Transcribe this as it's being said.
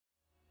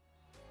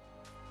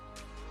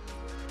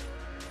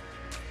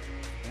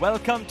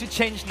Welcome to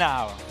Change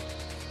Now.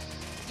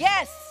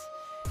 Yes,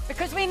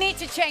 because we need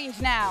to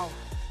change now.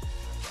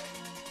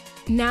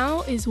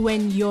 Now is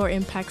when your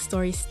impact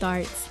story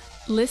starts.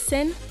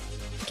 Listen,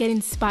 get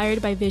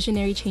inspired by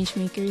visionary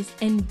changemakers,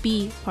 and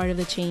be part of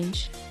the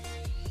change.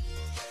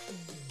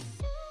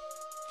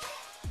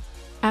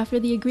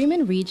 After the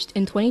agreement reached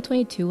in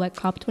 2022 at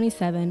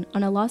COP27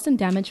 on a loss and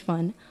damage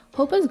fund,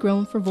 hope has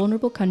grown for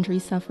vulnerable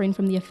countries suffering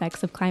from the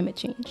effects of climate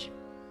change.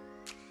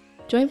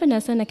 Join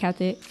Vanessa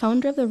Nakate,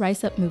 founder of the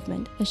Rise Up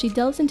movement, as she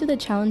delves into the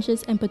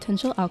challenges and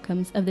potential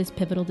outcomes of this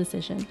pivotal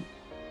decision.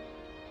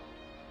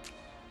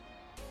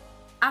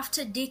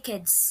 After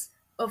decades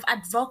of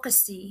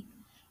advocacy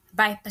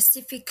by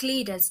Pacific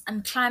leaders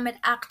and climate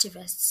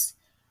activists,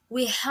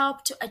 we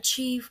helped to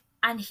achieve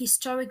an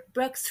historic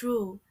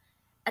breakthrough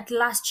at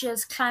last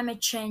year's climate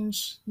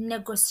change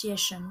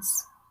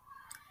negotiations.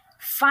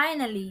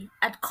 Finally,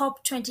 at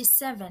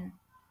COP27,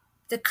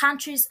 the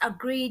countries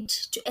agreed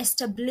to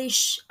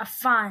establish a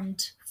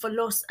fund for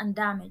loss and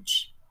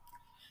damage,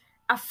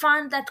 a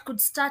fund that could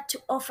start to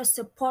offer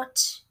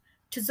support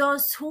to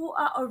those who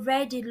are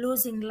already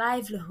losing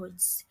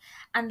livelihoods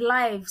and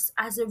lives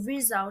as a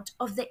result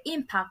of the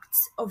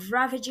impacts of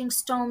ravaging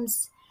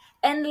storms,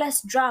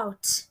 endless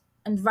drought,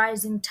 and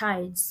rising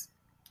tides.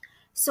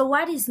 So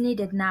what is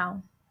needed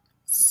now?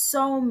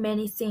 So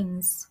many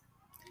things.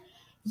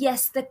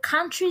 Yes, the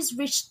countries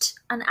reached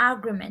an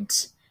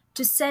agreement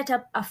to set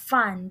up a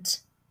fund,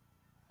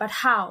 but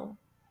how?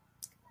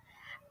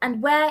 And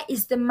where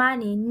is the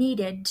money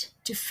needed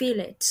to fill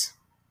it?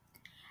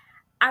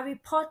 A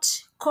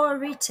report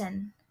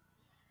co-written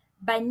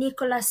by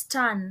Nicholas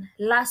Stern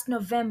last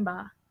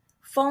November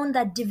found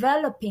that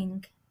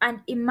developing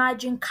and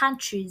emerging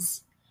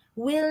countries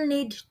will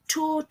need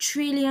 $2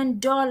 trillion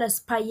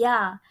per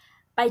year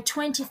by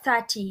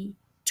 2030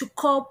 to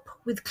cope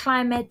with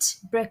climate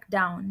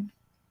breakdown.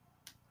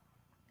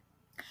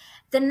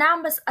 The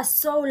numbers are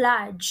so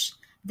large,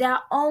 they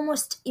are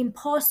almost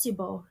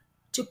impossible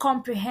to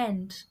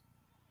comprehend.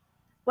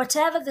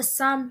 Whatever the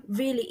sum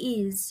really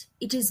is,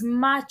 it is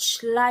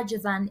much larger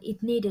than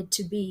it needed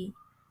to be.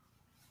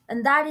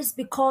 And that is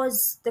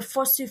because the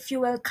fossil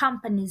fuel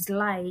companies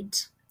lied.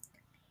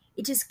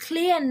 It is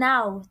clear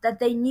now that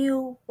they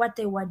knew what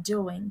they were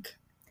doing.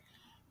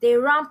 They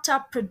ramped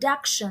up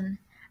production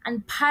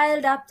and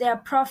piled up their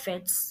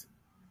profits,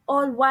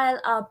 all while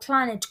our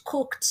planet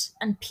cooked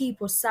and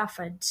people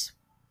suffered.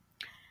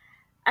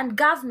 And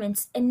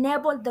governments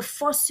enabled the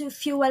fossil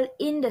fuel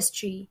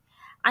industry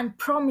and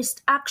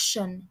promised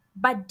action,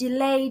 but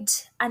delayed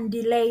and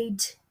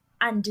delayed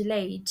and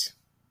delayed.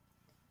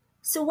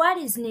 So what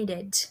is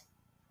needed?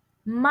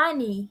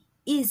 Money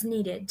is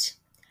needed,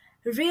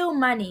 real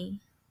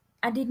money,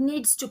 and it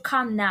needs to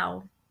come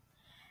now.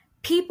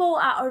 People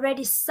are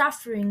already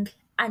suffering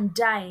and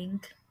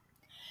dying.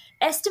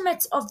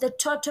 Estimates of the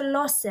total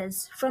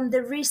losses from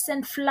the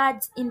recent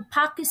floods in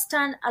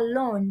Pakistan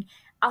alone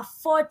are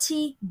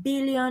 $40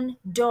 billion.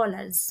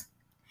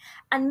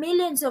 And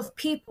millions of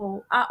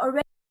people are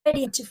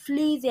already to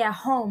flee their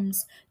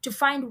homes to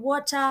find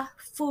water,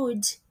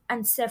 food,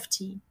 and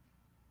safety.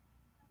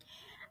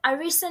 A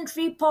recent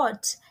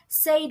report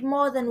said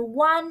more than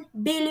 1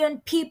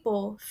 billion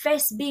people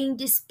face being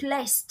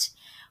displaced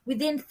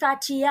within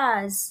 30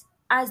 years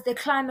as the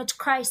climate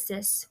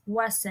crisis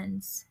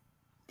worsens.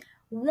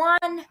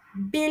 1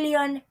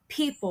 billion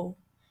people.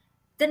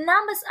 The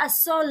numbers are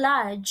so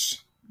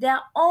large, they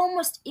are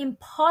almost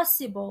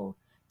impossible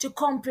to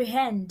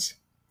comprehend.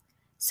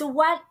 So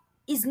what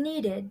is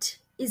needed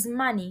is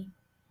money,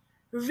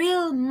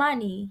 real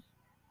money,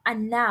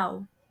 and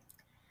now.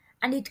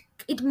 And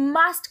it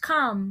must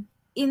come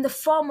in the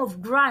form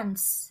of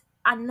grants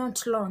and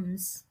not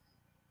loans.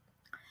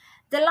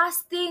 The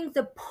last thing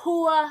the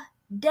poor,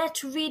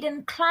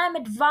 debt-ridden,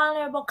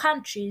 climate-vulnerable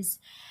countries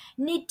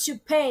need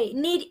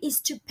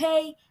is to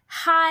pay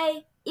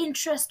high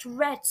interest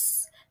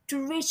rates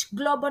to rich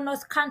global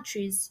north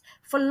countries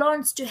for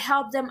loans to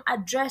help them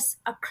address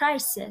a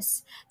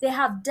crisis they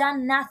have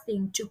done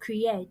nothing to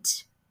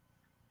create.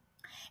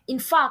 In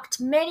fact,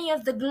 many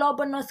of the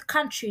global north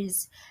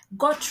countries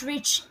got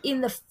rich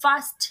in the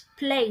first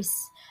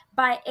place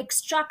by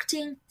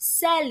extracting,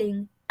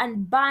 selling,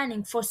 and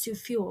burning fossil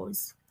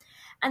fuels,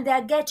 and they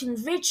are getting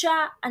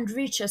richer and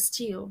richer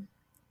still.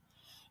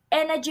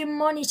 Energy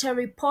Monitor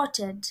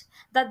reported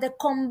that the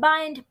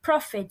combined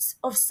profits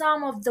of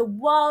some of the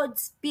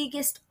world's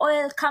biggest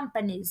oil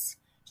companies,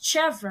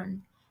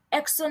 Chevron,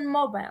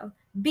 ExxonMobil,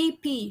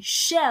 BP,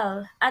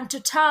 Shell, and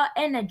Total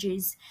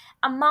Energies,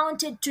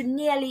 amounted to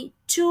nearly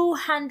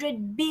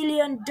 $200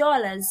 billion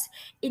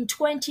in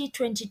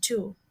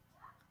 2022.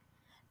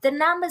 The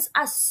numbers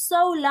are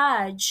so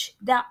large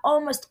they are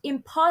almost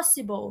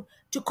impossible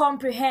to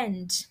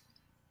comprehend.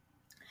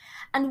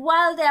 And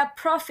while their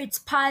profits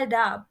piled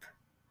up,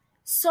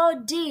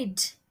 so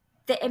did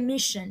the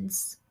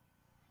emissions.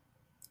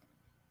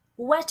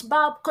 Wet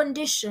bulb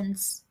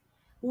conditions,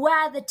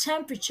 where the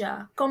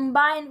temperature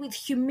combined with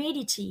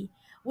humidity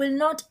will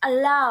not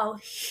allow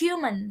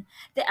humans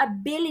the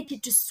ability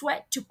to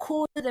sweat to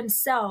cool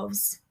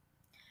themselves,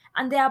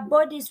 and their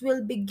bodies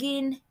will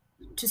begin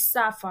to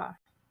suffer.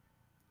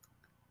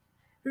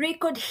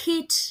 Record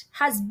heat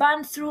has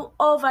burned through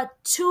over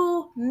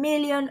 2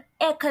 million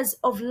acres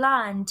of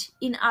land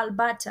in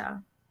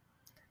Alberta.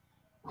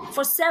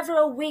 For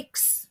several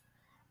weeks,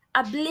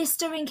 a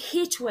blistering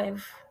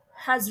heatwave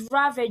has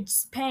ravaged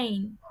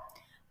Spain,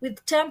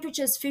 with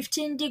temperatures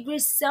 15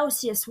 degrees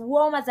Celsius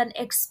warmer than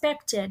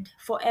expected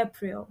for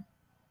April.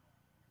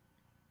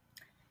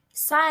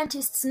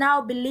 Scientists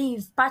now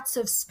believe parts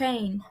of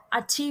Spain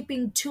are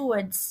tipping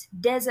towards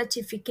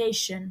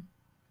desertification.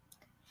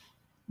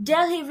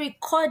 Delhi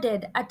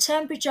recorded a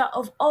temperature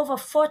of over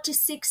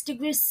 46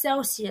 degrees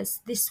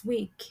Celsius this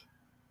week.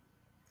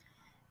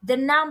 The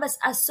numbers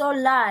are so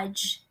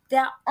large, they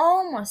are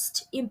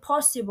almost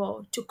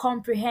impossible to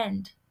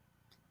comprehend.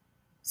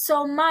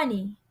 So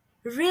money,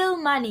 real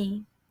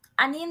money,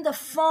 and in the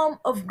form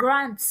of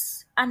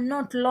grants and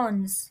not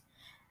loans,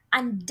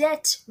 and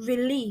debt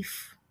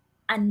relief,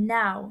 and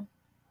now.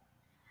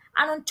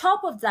 And on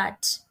top of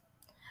that,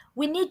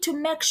 we need to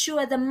make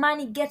sure the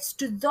money gets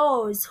to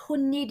those who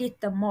need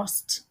it the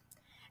most,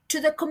 to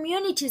the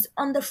communities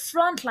on the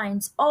front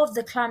lines of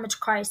the climate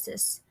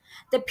crisis,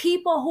 the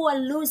people who are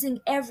losing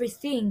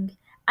everything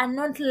and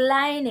not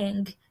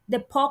lining the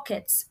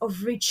pockets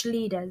of rich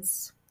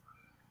leaders.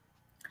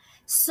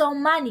 So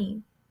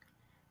money,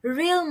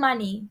 real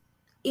money,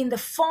 in the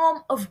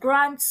form of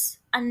grants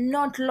and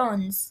not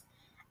loans,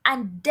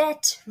 and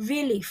debt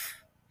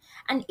relief,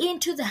 and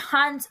into the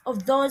hands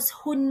of those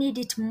who need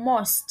it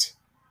most,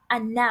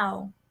 and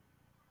now.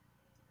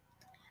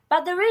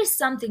 But there is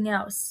something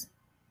else.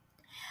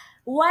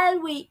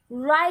 While we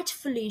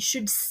rightfully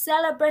should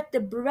celebrate the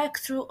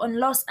breakthrough on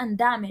loss and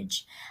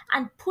damage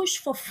and push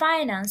for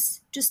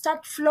finance to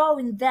start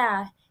flowing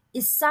there,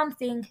 is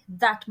something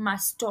that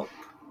must stop.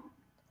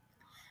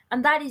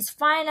 And that is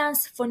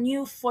finance for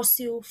new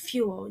fossil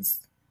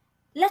fuels.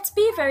 Let's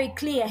be very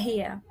clear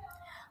here.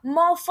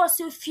 More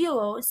fossil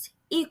fuels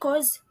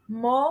equals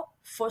more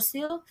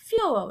fossil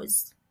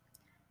fuels.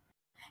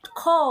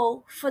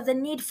 Call for the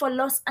need for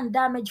loss and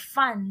damage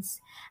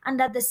funds,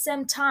 and at the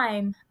same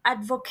time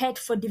advocate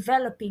for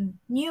developing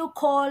new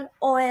coal,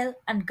 oil,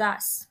 and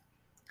gas.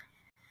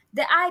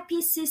 The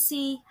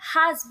IPCC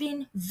has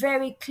been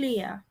very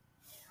clear.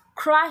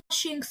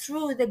 Crashing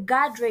through the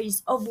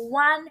guardrails of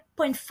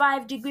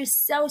 1.5 degrees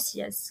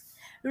Celsius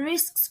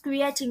risks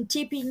creating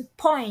tipping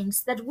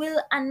points that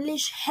will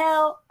unleash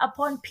hell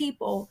upon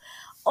people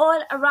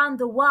all around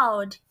the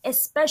world,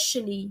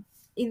 especially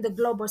in the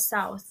global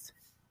south.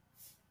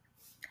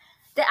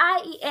 The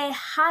IEA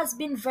has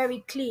been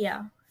very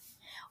clear.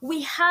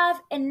 We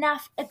have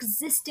enough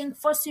existing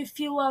fossil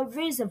fuel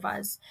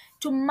reservoirs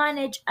to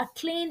manage a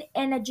clean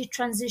energy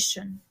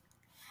transition.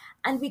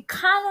 And we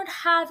cannot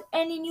have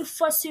any new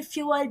fossil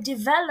fuel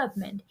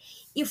development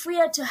if we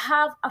are to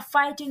have a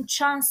fighting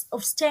chance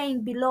of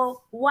staying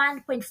below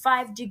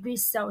 1.5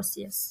 degrees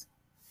Celsius.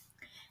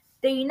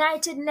 The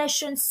United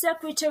Nations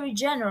Secretary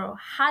General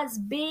has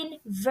been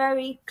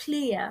very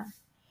clear.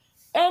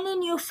 Any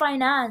new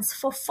finance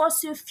for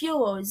fossil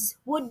fuels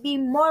would be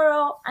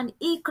moral and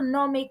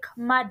economic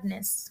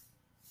madness.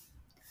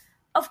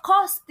 Of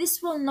course,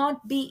 this will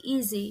not be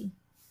easy.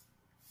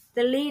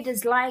 The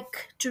leaders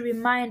like to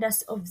remind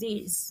us of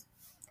this.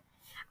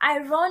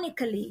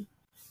 Ironically,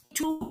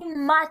 it will be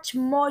much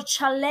more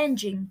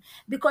challenging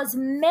because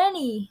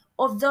many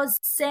of those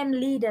same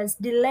leaders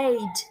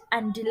delayed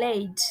and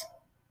delayed.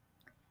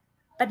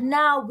 But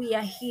now we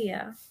are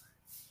here.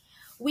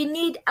 We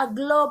need a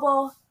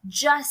global,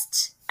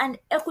 just, and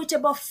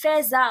equitable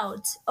phase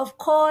out of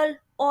coal,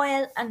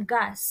 oil, and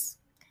gas.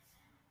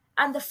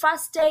 And the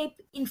first step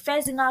in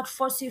phasing out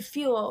fossil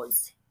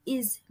fuels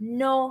is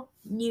no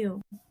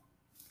new.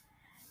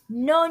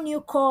 No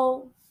new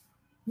coal,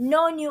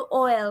 no new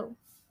oil,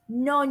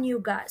 no new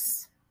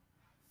gas.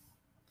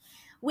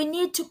 We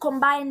need to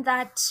combine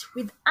that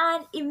with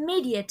an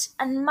immediate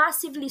and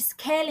massively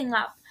scaling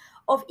up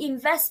of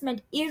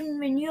investment in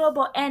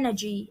renewable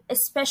energy,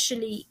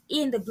 especially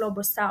in the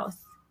global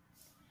south.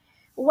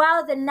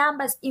 While the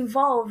numbers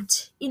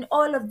involved in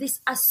all of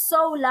this are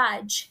so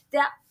large, they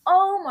are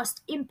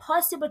almost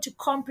impossible to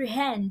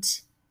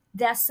comprehend.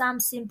 There are some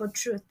simple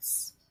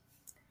truths.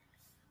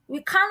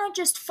 We cannot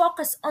just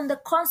focus on the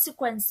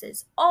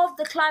consequences of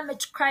the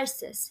climate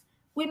crisis.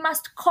 We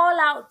must call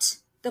out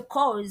the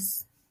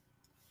cause.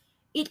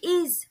 It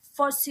is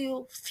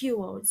fossil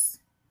fuels.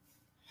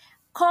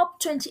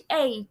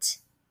 COP28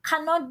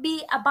 cannot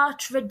be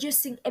about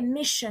reducing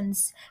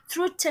emissions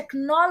through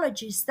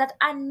technologies that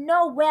are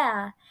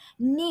nowhere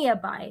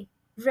nearby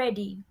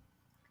ready.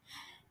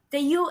 The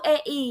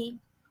UAE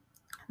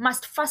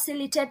must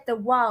facilitate the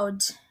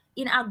world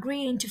in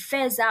agreeing to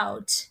phase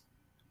out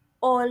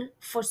all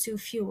fossil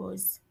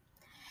fuels.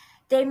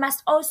 They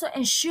must also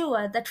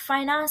ensure that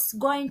finance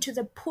going to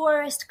the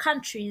poorest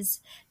countries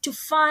to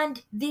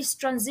fund this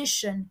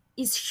transition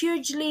is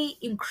hugely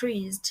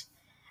increased,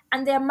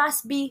 and there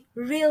must be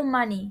real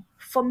money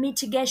for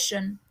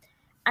mitigation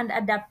and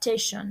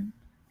adaptation.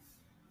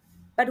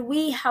 But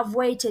we have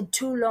waited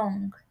too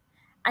long,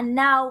 And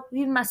now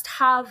we must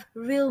have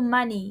real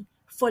money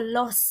for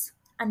loss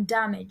and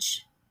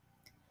damage.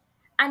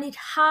 And it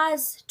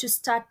has to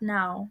start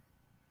now.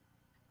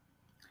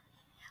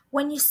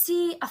 When you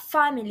see a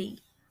family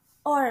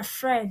or a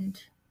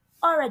friend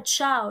or a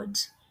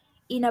child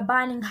in a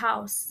burning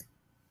house,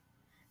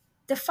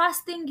 the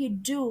first thing you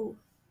do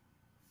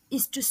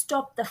is to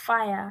stop the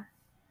fire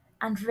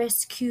and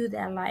rescue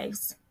their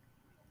lives.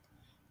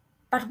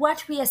 But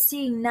what we are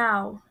seeing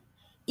now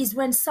is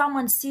when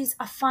someone sees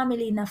a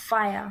family in a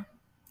fire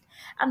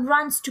and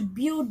runs to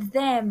build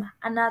them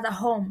another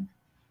home,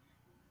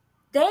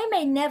 they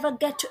may never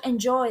get to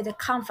enjoy the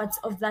comforts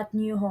of that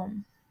new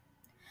home.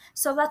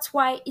 So that's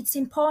why it's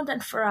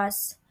important for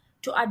us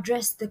to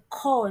address the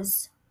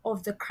cause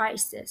of the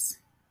crisis.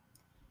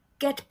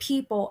 Get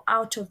people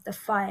out of the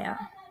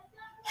fire,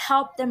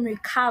 help them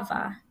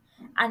recover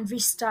and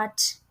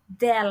restart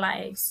their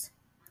lives.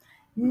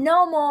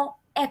 No more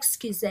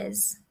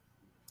excuses,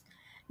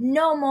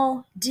 no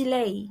more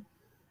delay,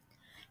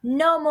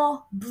 no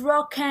more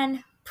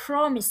broken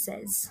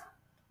promises,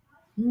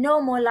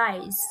 no more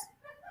lies,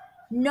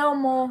 no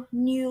more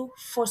new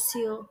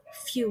fossil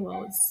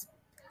fuels.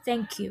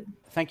 Thank you.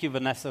 Thank you,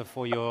 Vanessa,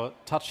 for your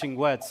touching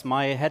words.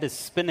 My head is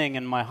spinning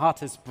and my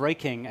heart is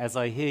breaking as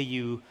I hear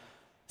you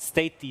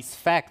state these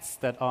facts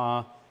that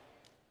are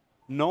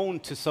known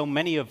to so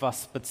many of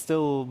us, but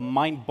still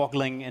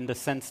mind-boggling in the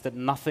sense that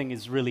nothing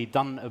is really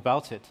done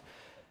about it.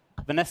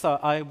 Vanessa,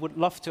 I would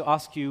love to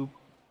ask you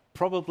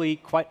probably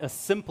quite a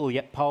simple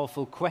yet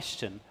powerful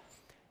question.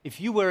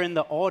 If you were in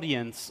the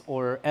audience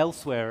or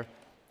elsewhere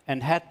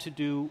and had to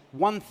do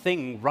one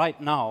thing right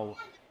now,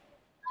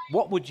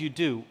 what would you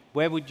do?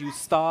 Where would you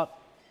start?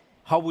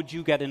 How would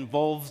you get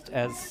involved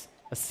as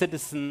a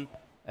citizen,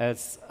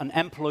 as an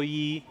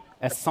employee,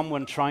 as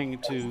someone trying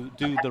to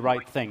do the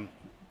right thing?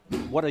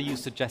 What are you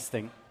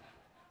suggesting?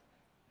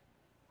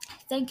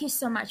 Thank you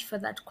so much for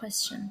that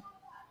question.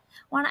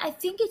 One, I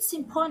think it's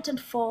important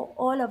for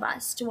all of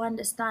us to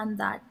understand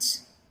that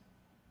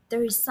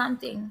there is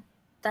something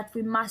that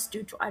we must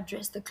do to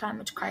address the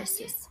climate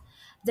crisis.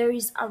 There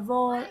is a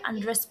role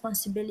and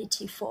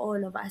responsibility for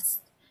all of us.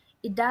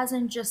 It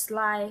doesn't just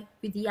lie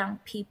with young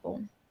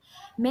people.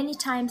 Many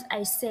times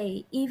I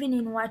say, even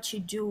in what you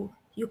do,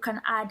 you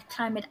can add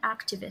climate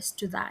activists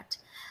to that.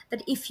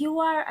 That if you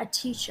are a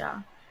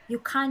teacher, you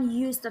can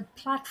use that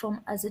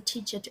platform as a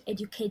teacher to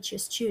educate your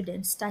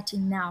students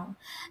starting now.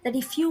 That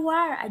if you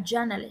are a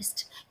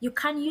journalist, you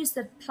can use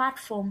that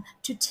platform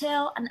to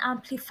tell and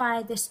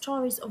amplify the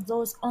stories of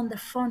those on the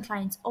front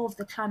lines of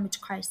the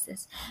climate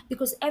crisis.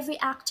 Because every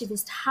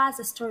activist has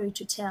a story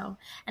to tell,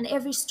 and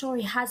every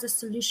story has a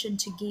solution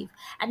to give,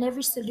 and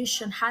every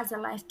solution has a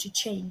life to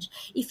change.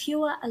 If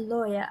you are a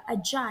lawyer, a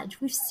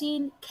judge, we've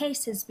seen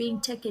cases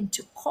being taken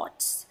to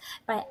courts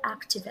by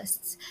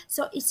activists.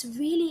 So it's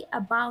really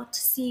about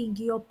seeing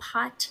your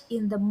part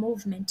in the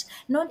movement.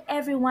 Not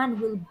everyone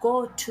will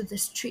go to the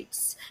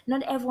streets.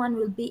 Not everyone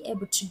will be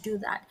able to do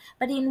that.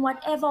 But in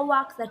whatever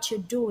work that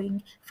you're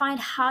doing, find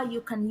how you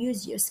can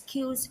use your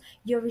skills,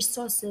 your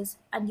resources,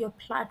 and your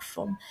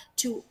platform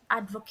to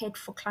advocate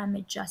for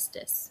climate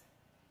justice.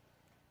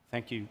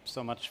 Thank you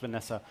so much,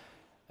 Vanessa.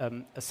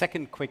 A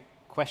second quick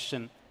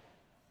question.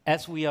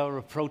 As we are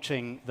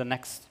approaching the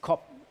next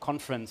COP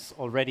conference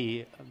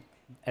already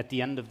at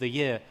the end of the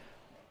year,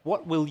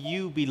 what will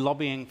you be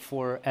lobbying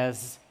for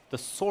as the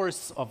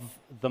source of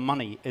the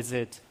money? Is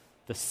it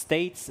the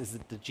states? Is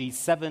it the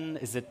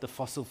G7? Is it the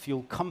fossil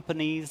fuel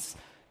companies?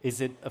 Is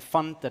it a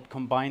fund that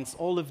combines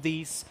all of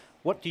these?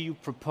 What do you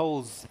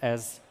propose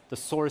as the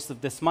source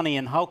of this money,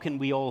 and how can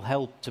we all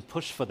help to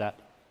push for that?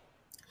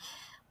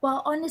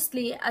 Well,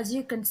 honestly, as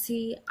you can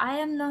see, I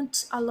am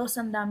not a loss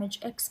and damage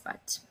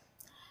expert.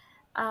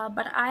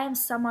 But I am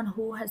someone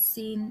who has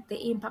seen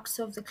the impacts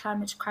of the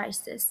climate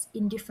crisis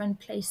in different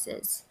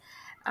places,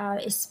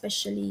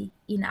 especially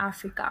in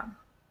Africa.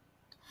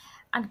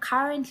 And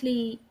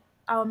currently,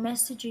 our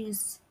message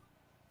is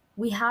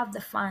we have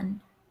the fund,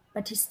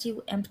 but it's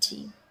still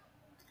empty.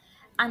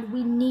 And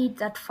we need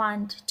that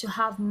fund to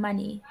have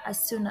money as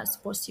soon as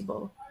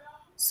possible.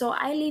 So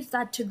I leave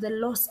that to the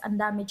loss and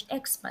damage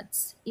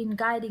experts in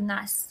guiding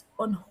us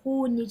on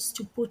who needs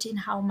to put in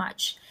how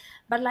much.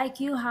 But like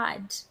you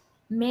heard,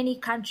 many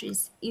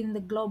countries in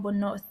the global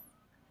north,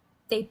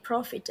 they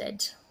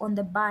profited on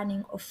the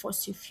burning of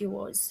fossil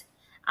fuels.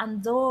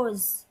 And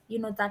those,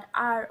 that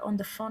are on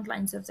the front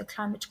lines of the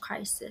climate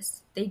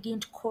crisis, they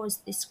didn't cause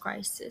this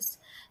crisis.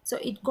 So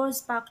it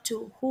goes back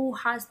to who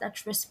has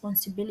that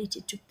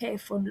responsibility to pay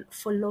for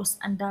loss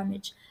and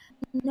damage.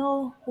 We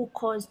know who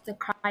caused the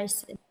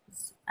crisis,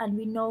 and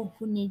we know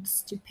who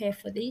needs to pay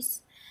for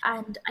this.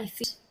 And I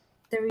think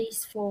there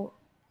is for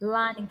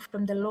learning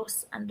from the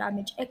loss and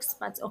damage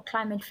experts or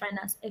climate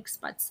finance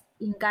experts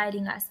in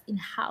guiding us in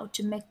how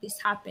to make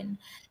this happen.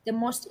 The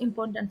most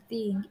important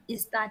thing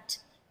is that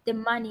the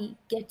money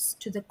gets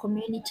to the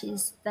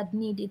communities that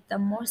need it the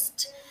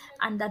most,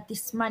 and that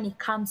this money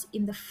comes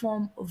in the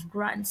form of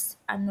grants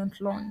and not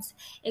loans.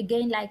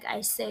 Again, like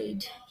I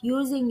said,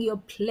 using your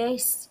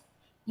place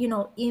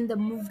in the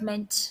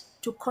movement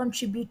to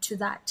contribute to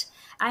that.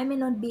 I may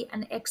not be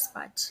an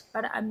expert,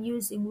 but I'm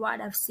using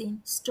what I've seen,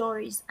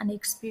 stories and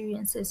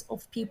experiences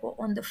of people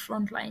on the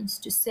front lines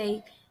to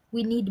say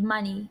we need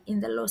money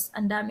in the Loss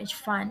and Damage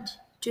Fund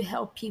to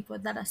help people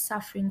that are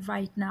suffering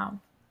right now.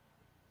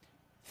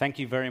 Thank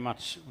you very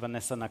much,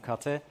 Vanessa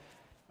Nakate.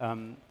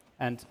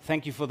 And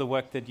thank you for the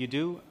work that you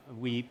do.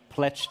 We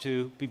pledge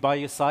to be by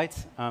your side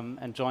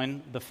and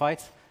join the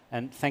fight.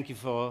 And thank you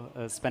for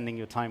spending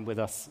your time with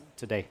us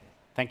today.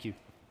 Thank you.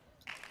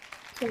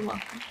 You're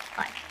welcome.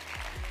 Bye.